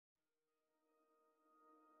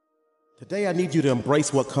Today I need you to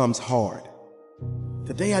embrace what comes hard.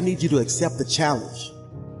 Today I need you to accept the challenge.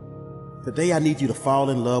 Today I need you to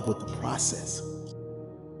fall in love with the process.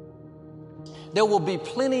 There will be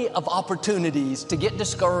plenty of opportunities to get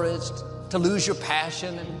discouraged, to lose your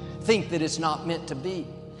passion and think that it's not meant to be.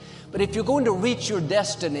 But if you're going to reach your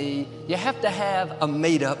destiny, you have to have a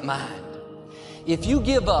made-up mind. If you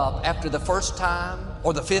give up after the first time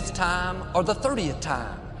or the 5th time or the 30th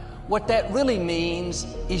time, what that really means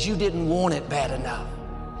is you didn't want it bad enough.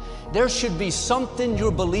 There should be something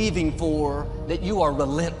you're believing for, that you are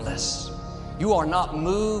relentless. You are not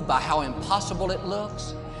moved by how impossible it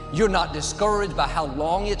looks. You're not discouraged by how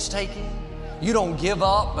long it's taking. You don't give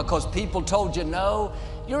up because people told you no.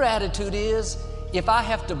 Your attitude is, if I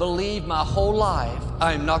have to believe my whole life,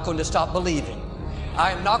 I am not going to stop believing.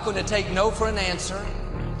 I am not going to take no for an answer.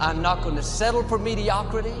 I'm not going to settle for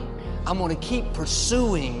mediocrity. I'm going to keep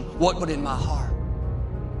pursuing what was in my heart.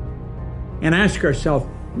 And ask ourselves,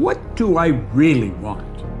 what do I really want?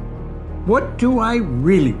 What do I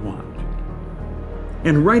really want?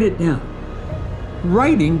 And write it down.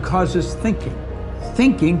 Writing causes thinking.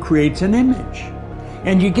 Thinking creates an image.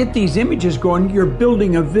 And you get these images going, you're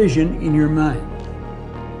building a vision in your mind.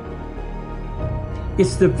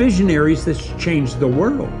 It's the visionaries that's changed the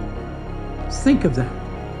world. Think of that.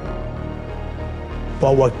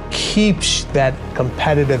 But what keeps that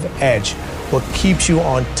competitive edge, what keeps you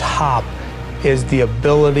on top, is the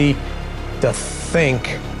ability to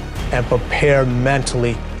think and prepare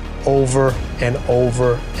mentally over and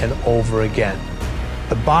over and over again.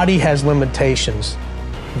 The body has limitations,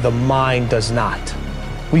 the mind does not.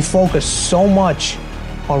 We focus so much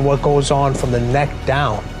on what goes on from the neck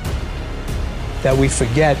down that we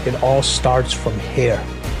forget it all starts from here.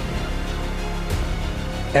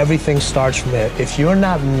 Everything starts from there. If you're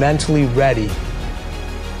not mentally ready,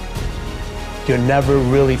 you're never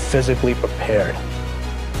really physically prepared.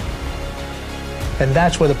 And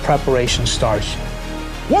that's where the preparation starts.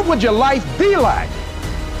 What would your life be like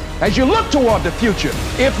as you look toward the future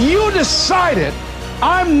if you decided,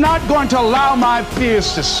 I'm not going to allow my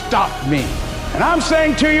fears to stop me? And I'm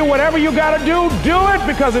saying to you, whatever you got to do it,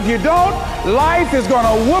 because if you don't, life is going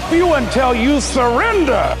to whoop you until you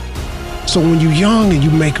surrender. So when you're young and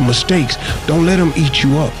you make mistakes, don't let them eat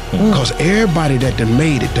you up. Because everybody that done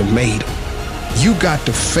made it, done made them. You got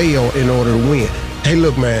to fail in order to win. Hey,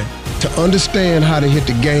 look, man, to understand how to hit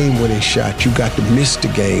the game-winning shot, you got to miss the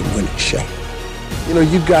game-winning shot. You know,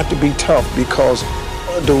 you got to be tough, because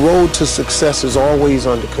the road to success is always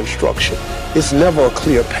under construction. It's never a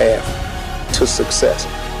clear path to success.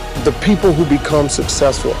 The people who become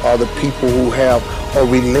successful are the people who have a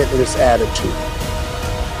relentless attitude.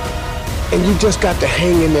 And you just got to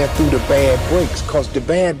hang in there through the bad breaks, because the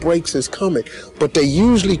bad breaks is coming, but they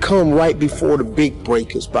usually come right before the big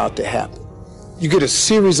break is about to happen. You get a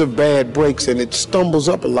series of bad breaks and it stumbles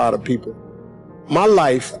up a lot of people. My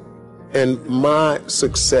life and my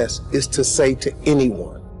success is to say to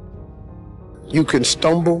anyone, you can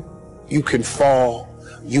stumble, you can fall,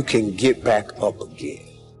 you can get back up again.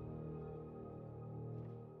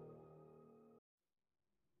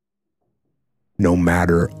 No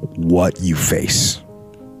matter what you face,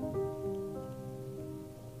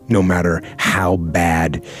 no matter how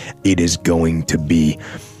bad it is going to be,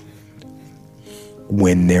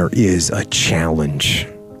 when there is a challenge,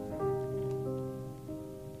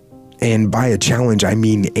 and by a challenge I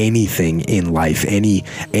mean anything in life, any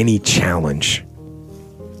challenge,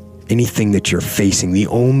 anything that you're facing, the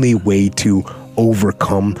only way to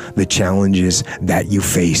overcome the challenges that you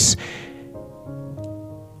face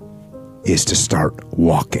is to start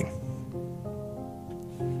walking.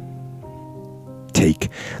 Take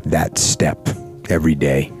that step every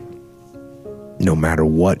day, no matter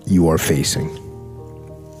what you are facing.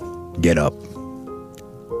 Get up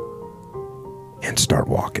and start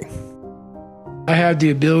walking. I have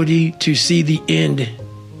the ability to see the end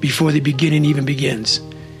before the beginning even begins.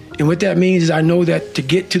 And what that means is I know that to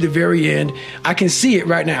get to the very end, I can see it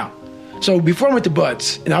right now. So before I went to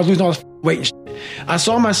Buds and I was losing all this weight and shit, I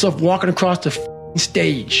saw myself walking across the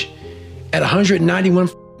stage at 191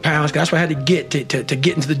 pounds. That's what I had to get to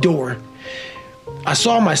get into the door. I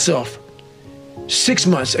saw myself 6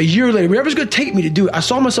 months, a year later, wherever it's going to take me to do it. I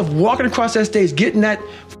saw myself walking across that stage, getting that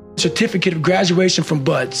certificate of graduation from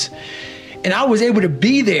Buds. And I was able to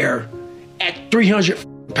be there at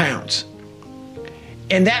 300 pounds.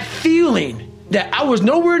 And that feeling that I was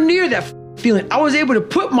nowhere near that feeling, I was able to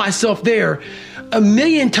put myself there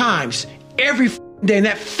 1,000,000 times every day. And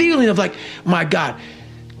that feeling of like, my God,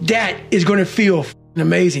 that is going to feel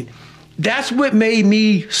amazing. That's what made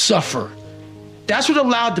me suffer. That's what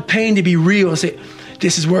allowed the pain to be real and say,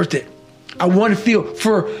 this is worth it. I want to feel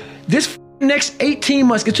for this next 18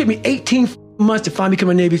 months. It took me 18 months to finally become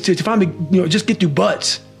a Navy SEAL, to finally, just get through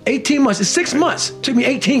BUD/S. 18 months. It's 6 months. It took me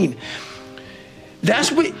 18.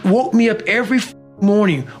 That's what woke me up every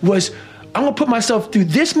morning was I'm going to put myself through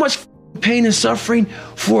this much pain and suffering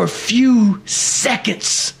for a few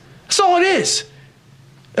seconds. That's all it is.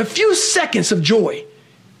 A few seconds of joy.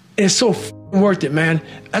 And it's so worth it, man.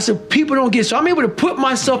 That's what people don't get. So I'm able to put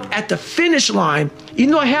myself at the finish line,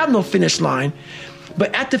 even though I have no finish line,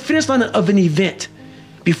 but at the finish line of an event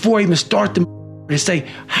before I even start the to say,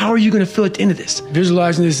 how are you going to feel at the end of this?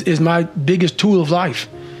 Visualizing is my biggest tool of life.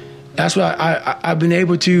 That's why I've been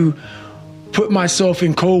able to put myself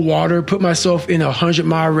in cold water, put myself in a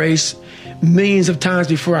 100-mile race millions of times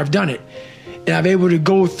before I've done it. And I'm able to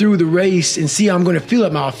go through the race and see how I'm going to feel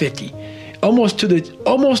at mile 50, almost to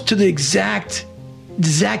the exact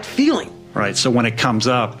feeling. Right. So when it comes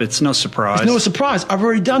up, it's no surprise. It's no surprise. I've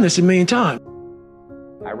already done this a million times.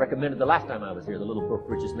 I recommended the last time I was here, the little book,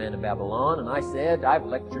 Richest Man in Babylon, and I said, I've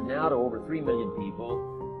lectured now to over 3 million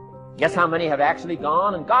people. Guess how many have actually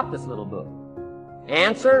gone and got this little book?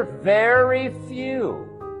 Answer, very few.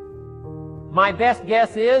 My best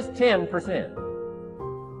guess is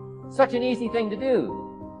 10%. Such an easy thing to do.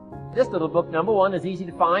 This little book, number one, is easy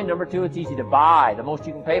to find. Number two, it's easy to buy. The most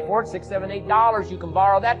you can pay for it, $6, $7, $8. You can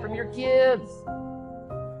borrow that from your kids.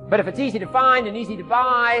 But if it's easy to find and easy to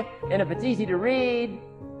buy, and if it's easy to read,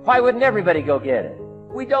 why wouldn't everybody go get it?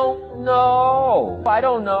 We don't know. I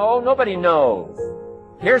don't know. Nobody knows.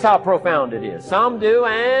 Here's how profound it is. Some do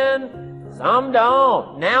and some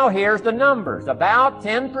don't. Now here's the numbers. About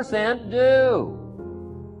 10% do.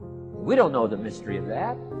 We don't know the mystery of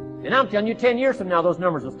that. And I'm telling you, 10 years from now, those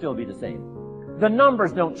numbers will still be the same. The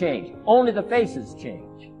numbers don't change. Only the faces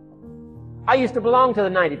change. I used to belong to the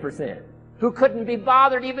 90% who couldn't be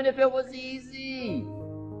bothered even if it was easy.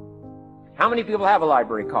 How many people have a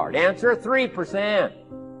library card? Answer, 3%.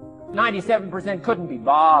 97% couldn't be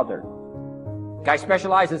bothered. Guy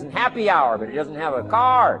specializes in happy hour, but he doesn't have a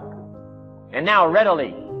card. And now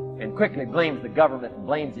readily and quickly blames the government and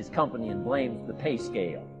blames his company and blames the pay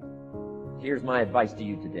scale. Here's my advice to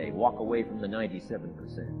you today. Walk away from the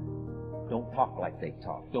 97%. Don't talk like they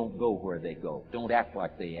talk. Don't go where they go. Don't act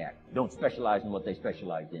like they act. Don't specialize in what they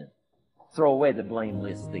specialize in. Throw away the blame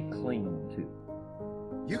lists they cling to.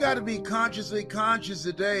 You got to be consciously conscious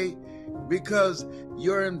today because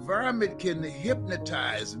your environment can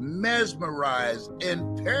hypnotize, mesmerize,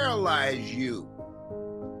 and paralyze you.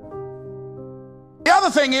 The other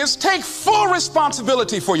thing is, take full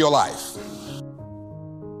responsibility for your life.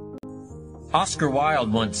 Oscar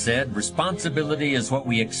Wilde once said, responsibility is what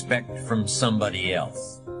we expect from somebody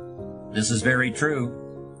else. This is very true.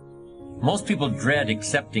 Most people dread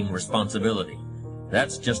accepting responsibility.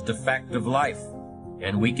 That's just a fact of life,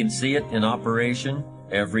 and we can see it in operation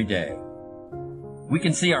every day. We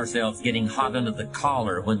can see ourselves getting hot under the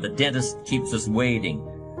collar when the dentist keeps us waiting,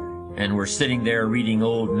 and we're sitting there reading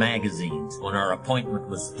old magazines when our appointment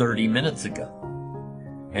was 30 minutes ago.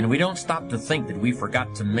 And we don't stop to think that we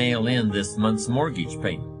forgot to mail in this month's mortgage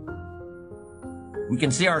payment. We can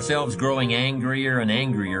see ourselves growing angrier and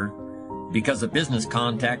angrier because a business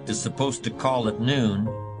contact is supposed to call at noon,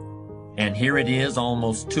 and here it is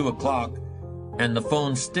almost 2 o'clock, and the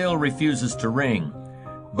phone still refuses to ring.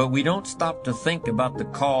 But we don't stop to think about the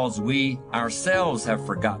calls we ourselves have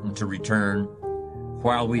forgotten to return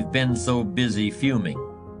while we've been so busy fuming.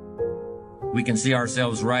 We can see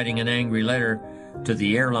ourselves writing an angry letter to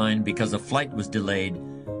the airline because a flight was delayed,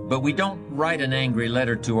 but we don't write an angry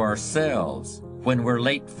letter to ourselves when we're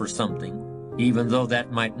late for something, even though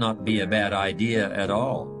that might not be a bad idea at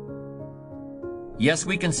all. Yes,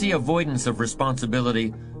 we can see avoidance of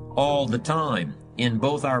responsibility all the time in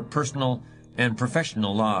both our personal and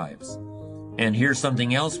professional lives. And here's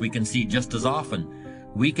something else we can see just as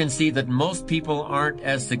often. We can see that most people aren't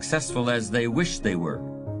as successful as they wish they were.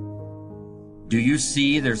 Do you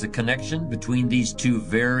see there's a connection between these two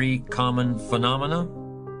very common phenomena?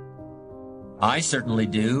 I certainly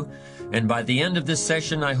do, and by the end of this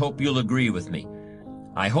session, I hope you'll agree with me.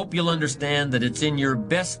 I hope you'll understand that it's in your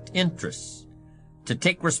best interests to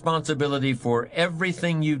take responsibility for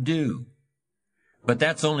everything you do. But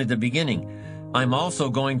that's only the beginning. I'm also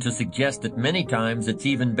going to suggest that many times it's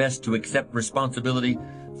even best to accept responsibility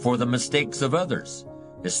for the mistakes of others,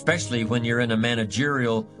 especially when you're in a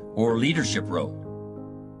managerial or leadership role.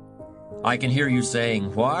 I can hear you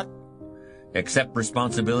saying, what? Accept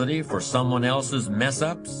responsibility for someone else's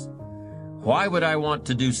mess-ups? Why would I want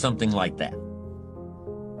to do something like that?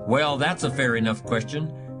 Well, that's a fair enough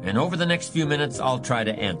question, and over the next few minutes I'll try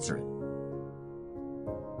to answer it.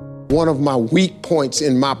 One of my weak points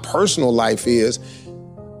in my personal life is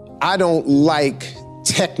I don't like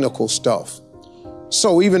technical stuff.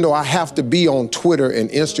 So even though I have to be on Twitter and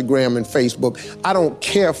Instagram and Facebook, I don't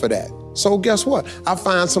care for that. So guess what? I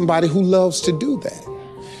find somebody who loves to do that.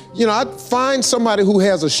 You know, I find somebody who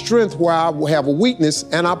has a strength where I will have a weakness,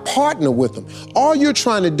 and I partner with them. All you're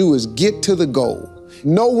trying to do is get to the goal.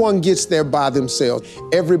 No one gets there by themselves.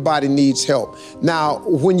 Everybody needs help. Now,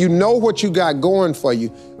 when you know what you got going for you,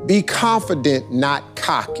 be confident, not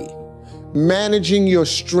cocky. Managing your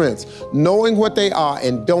strengths, knowing what they are,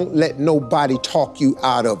 and don't let nobody talk you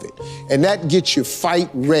out of it. And that gets you fight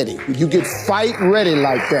ready. You get fight ready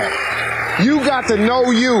like that. You got to know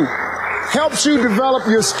you. Helps you develop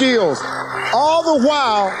your skills. All the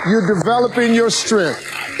while, you're developing your strength.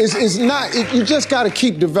 You just got to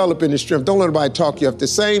keep developing the strength. Don't let anybody talk you. At the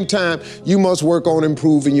same time, you must work on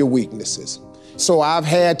improving your weaknesses. So I've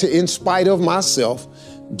had to, in spite of myself,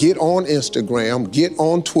 get on Instagram, get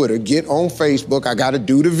on Twitter, get on Facebook. I got to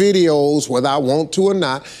do the videos whether I want to or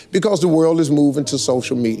not because the world is moving to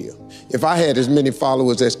social media. If I had as many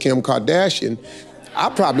followers as Kim Kardashian, I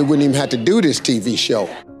probably wouldn't even have to do this TV show.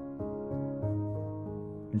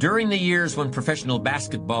 During the years when professional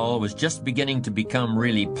basketball was just beginning to become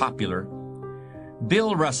really popular,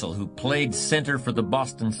 Bill Russell, who played center for the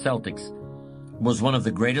Boston Celtics, was one of the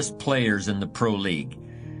greatest players in the pro league.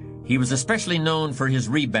 He was especially known for his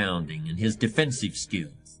rebounding and his defensive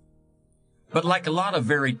skills. But like a lot of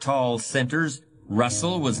very tall centers,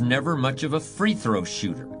 Russell was never much of a free throw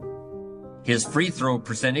shooter. His free throw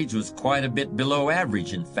percentage was quite a bit below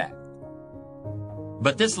average, in fact.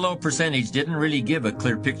 But this low percentage didn't really give a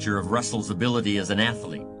clear picture of Russell's ability as an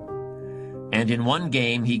athlete. And in one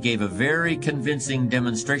game, he gave a very convincing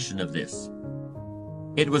demonstration of this.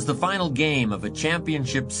 It was the final game of a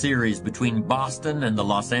championship series between Boston and the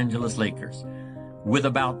Los Angeles Lakers. With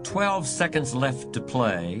about 12 seconds left to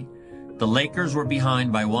play, the Lakers were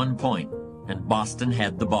behind by 1 point, and Boston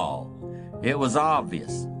had the ball. It was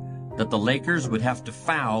obvious that the Lakers would have to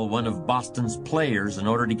foul one of Boston's players in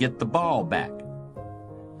order to get the ball back.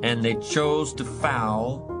 And they chose to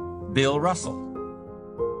foul Bill Russell.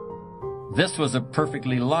 This was a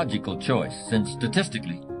perfectly logical choice, since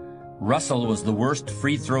statistically, Russell was the worst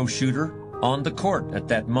free throw shooter on the court at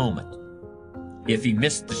that moment. If he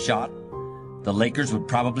missed the shot, the Lakers would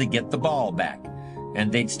probably get the ball back,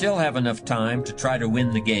 and they'd still have enough time to try to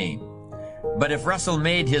win the game. But if Russell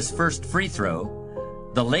made his first free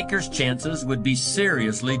throw, the Lakers' chances would be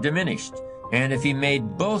seriously diminished, and if he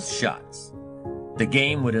made both shots, the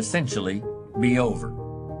game would essentially be over.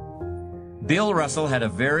 Bill Russell had a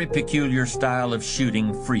very peculiar style of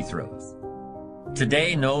shooting free throws.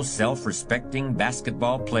 Today, no self-respecting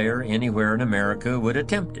basketball player anywhere in America would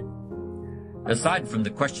attempt it. Aside from the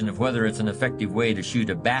question of whether it's an effective way to shoot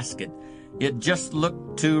a basket, it just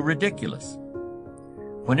looked too ridiculous.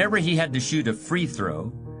 Whenever he had to shoot a free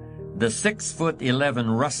throw, the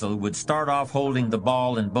 6'11" Russell would start off holding the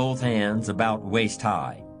ball in both hands about waist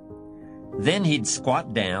high. Then he'd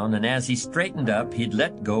squat down, and as he straightened up, he'd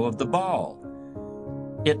let go of the ball.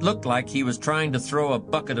 It looked like he was trying to throw a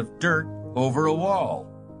bucket of dirt over a wall.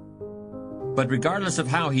 But regardless of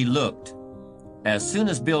how he looked, as soon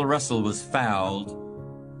as Bill Russell was fouled,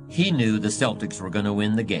 he knew the Celtics were going to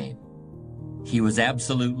win the game. He was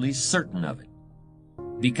absolutely certain of it.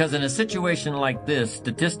 Because in a situation like this,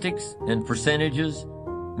 statistics and percentages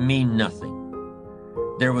mean nothing.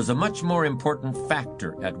 There was a much more important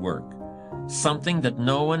factor at work, something that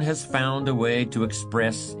no one has found a way to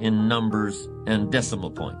express in numbers and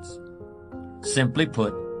decimal points. Simply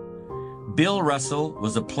put, Bill Russell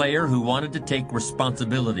was a player who wanted to take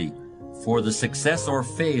responsibility for the success or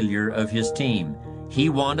failure of his team. He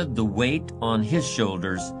wanted the weight on his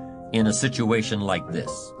shoulders in a situation like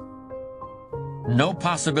this. No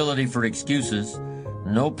possibility for excuses,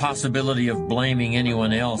 no possibility of blaming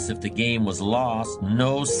anyone else if the game was lost,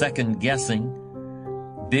 no second guessing.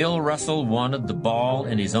 Bill Russell wanted the ball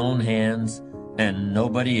in his own hands and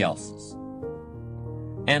nobody else's.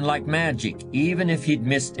 And like magic, even if he'd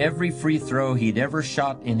missed every free throw he'd ever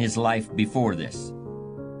shot in his life before this,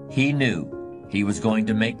 he knew he was going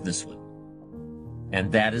to make this one.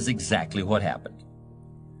 And that is exactly what happened.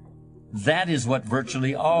 That is what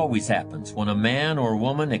virtually always happens when a man or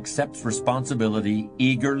woman accepts responsibility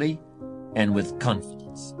eagerly and with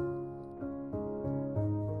confidence.